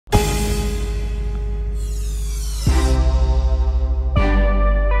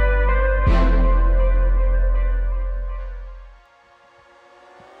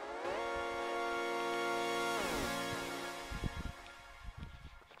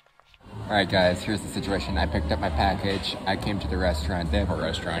Alright guys, here's the situation. I picked up my package. I came to the restaurant. They have a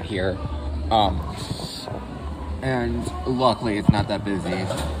restaurant here. And luckily it's not that busy.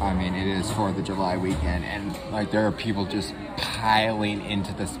 I mean, it is 4th of July weekend, and like there are people just piling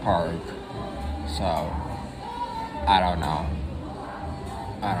into this park. So, I don't know.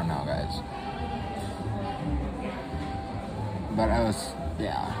 Guys. But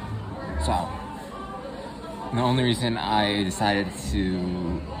yeah. So, the only reason I decided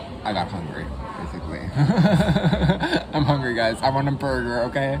I got hungry, basically. I'm hungry, guys. I want a burger,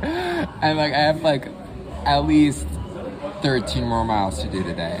 okay? And I have at least 13 more miles to do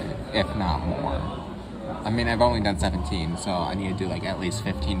today, if not more. I mean, I've only done 17, so I need to do at least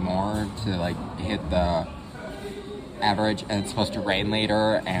 15 more to hit the average. And it's supposed to rain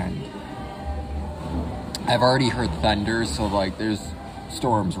later, and I've already heard thunder, so there's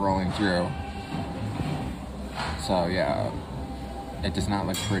storms rolling through. So yeah, it does not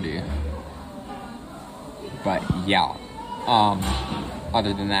look pretty. But yeah,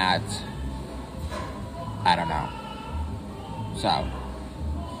 other than that, I don't know. So,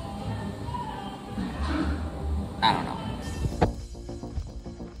 I don't know.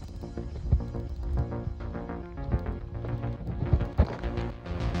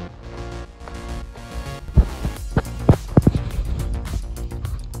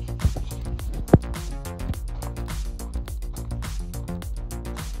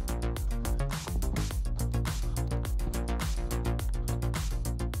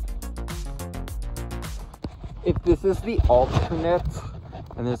 If this is the alternate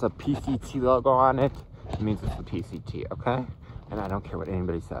and there's a PCT logo on it, it means it's the PCT, okay? And I don't care what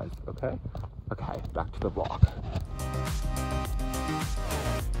anybody says, okay? Okay, back to the vlog.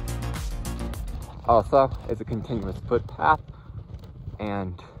 Also, it's a continuous footpath,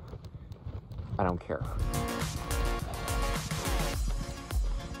 and I don't care.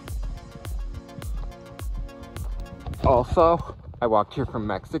 Also, I walked here from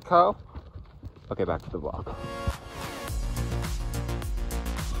Mexico. Okay, back to the vlog.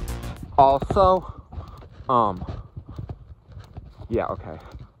 Also, yeah, okay.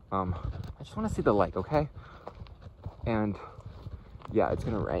 I just want to see the lake, okay? And yeah, it's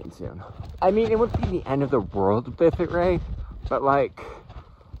gonna rain soon. I mean, it wouldn't be the end of the world if it rained, but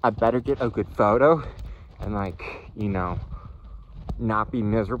I better get a good photo and not be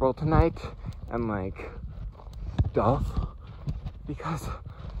miserable tonight and stuff, because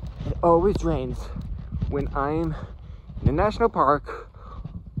it always rains when I'm in a national park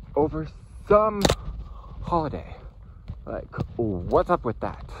over some holiday. What's up with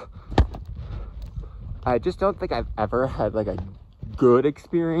that? I just don't think I've ever had a good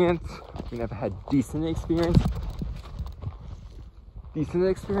experience. I mean, I've had decent experiences,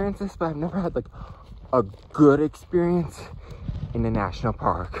 but I've never had a good experience in a national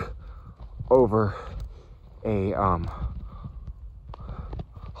park over a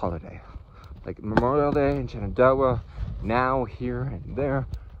holiday. Memorial Day in Shenandoah, now here and there.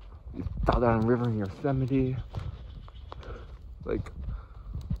 We fell down a river in Yosemite.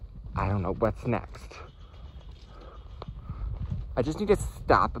 I don't know what's next. I just need to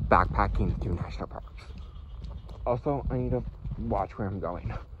stop backpacking through national parks. Also, I need to watch where I'm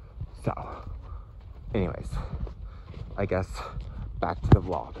going. So, anyways, I guess back to the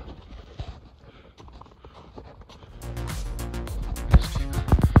vlog.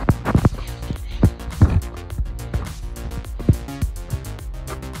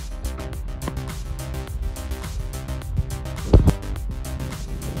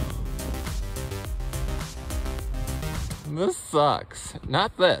 This sucks.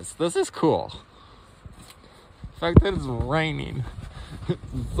 Not this. This is cool. The fact that it's raining, it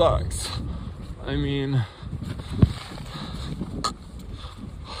sucks. I mean,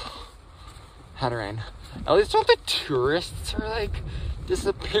 had to rain. At least all the tourists are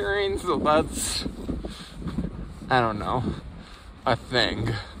disappearing, so that's, I don't know, a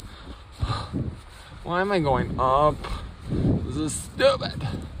thing. Why am I going up? This is stupid.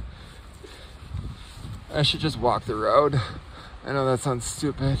 I should just walk the road. I know that sounds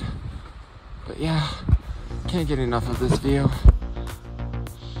stupid, but yeah, can't get enough of this view.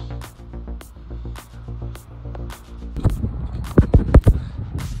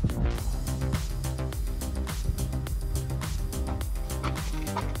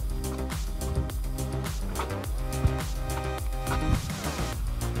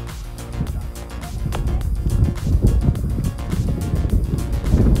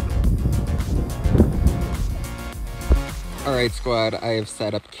 Alright squad, I have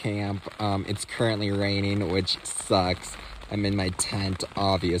set up camp. It's currently raining, which sucks. I'm in my tent,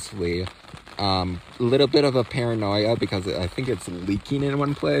 obviously. A little bit of a paranoia because I think it's leaking in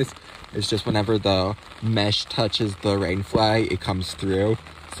one place. It's just whenever the mesh touches the rain fly, it comes through.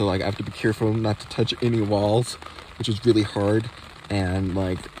 So like I have to be careful not to touch any walls, which is really hard. And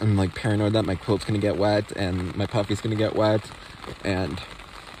like I'm like paranoid that my quilt's gonna get wet and my puffy's gonna get wet. And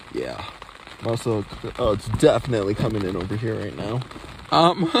yeah. Also, oh, it's definitely coming in over here right now.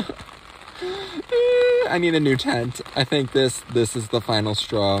 I need a new tent. I think this is the final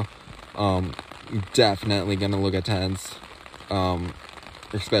straw. Definitely gonna look at tents.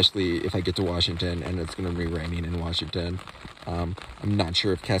 Especially if I get to Washington and it's gonna be raining in Washington. I'm not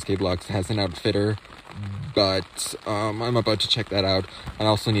sure if Cascade Blocks has an outfitter, but I'm about to check that out. I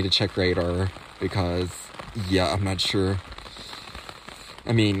also need to check radar because, yeah, I'm not sure.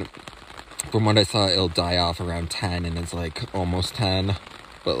 I mean, from what I saw, it'll die off around 10, and it's like almost 10.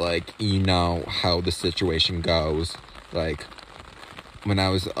 But like, you know how the situation goes. Like, when I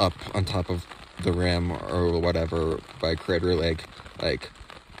was up on top of the rim or whatever by Crater Lake, like,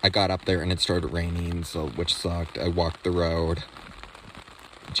 I got up there and it started raining, so which sucked. I walked the road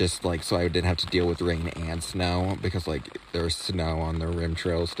just like so I didn't have to deal with rain and snow because like there's snow on the rim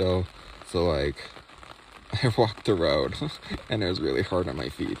trail still. So like I walked the road and it was really hard on my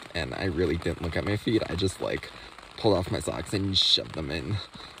feet, and I really didn't look at my feet. I just like pulled off my socks and shoved them in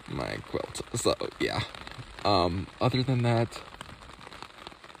my quilt. So yeah. Other than that,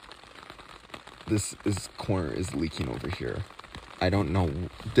 this corner is leaking over here. I don't know.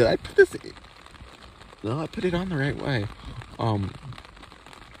 Did I put this in? No, I put it on the right way. I'm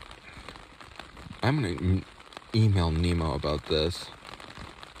gonna email Nemo about this.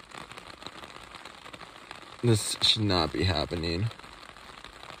 This should not be happening.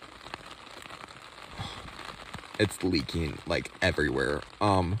 It's leaking like everywhere.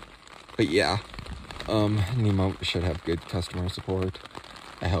 But yeah. Nemo should have good customer support.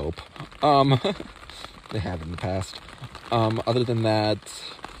 I hope. They have in the past. Other than that,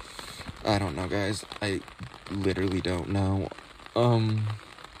 I don't know, guys. I literally don't know.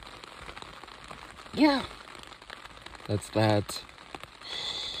 Yeah. That's that.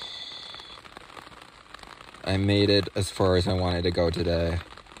 I made it as far as I wanted to go today.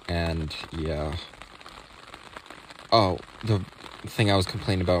 And, yeah. Oh, the thing I was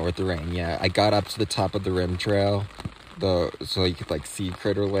complaining about with the rain. Yeah, I got up to the top of the rim trail. So you could, like, see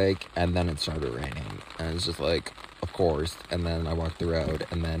Crater Lake. And then it started raining. And it's just like, of course. And then I walked the road.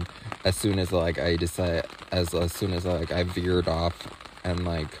 And then as soon as, like, I veered off and,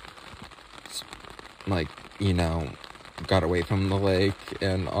 like, you know, got away from the lake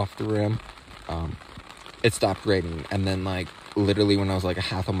and off the rim, it stopped raining. And then, like, literally when I was, like, a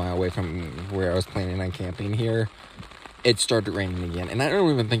half a mile away from where I was planning on camping here, it started raining again. And I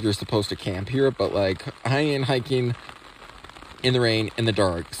don't even think you're supposed to camp here, but, like, I ain't hiking in the rain, in the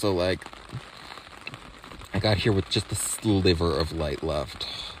dark. So, like, I got here with just a sliver of light left.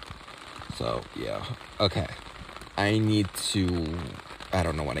 So, yeah. Okay. I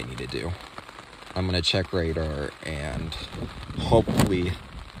don't know what I need to do. I'm gonna check radar, and hopefully,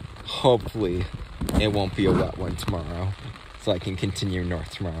 it won't be a wet one tomorrow, so I can continue north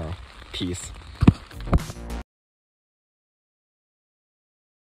tomorrow. Peace.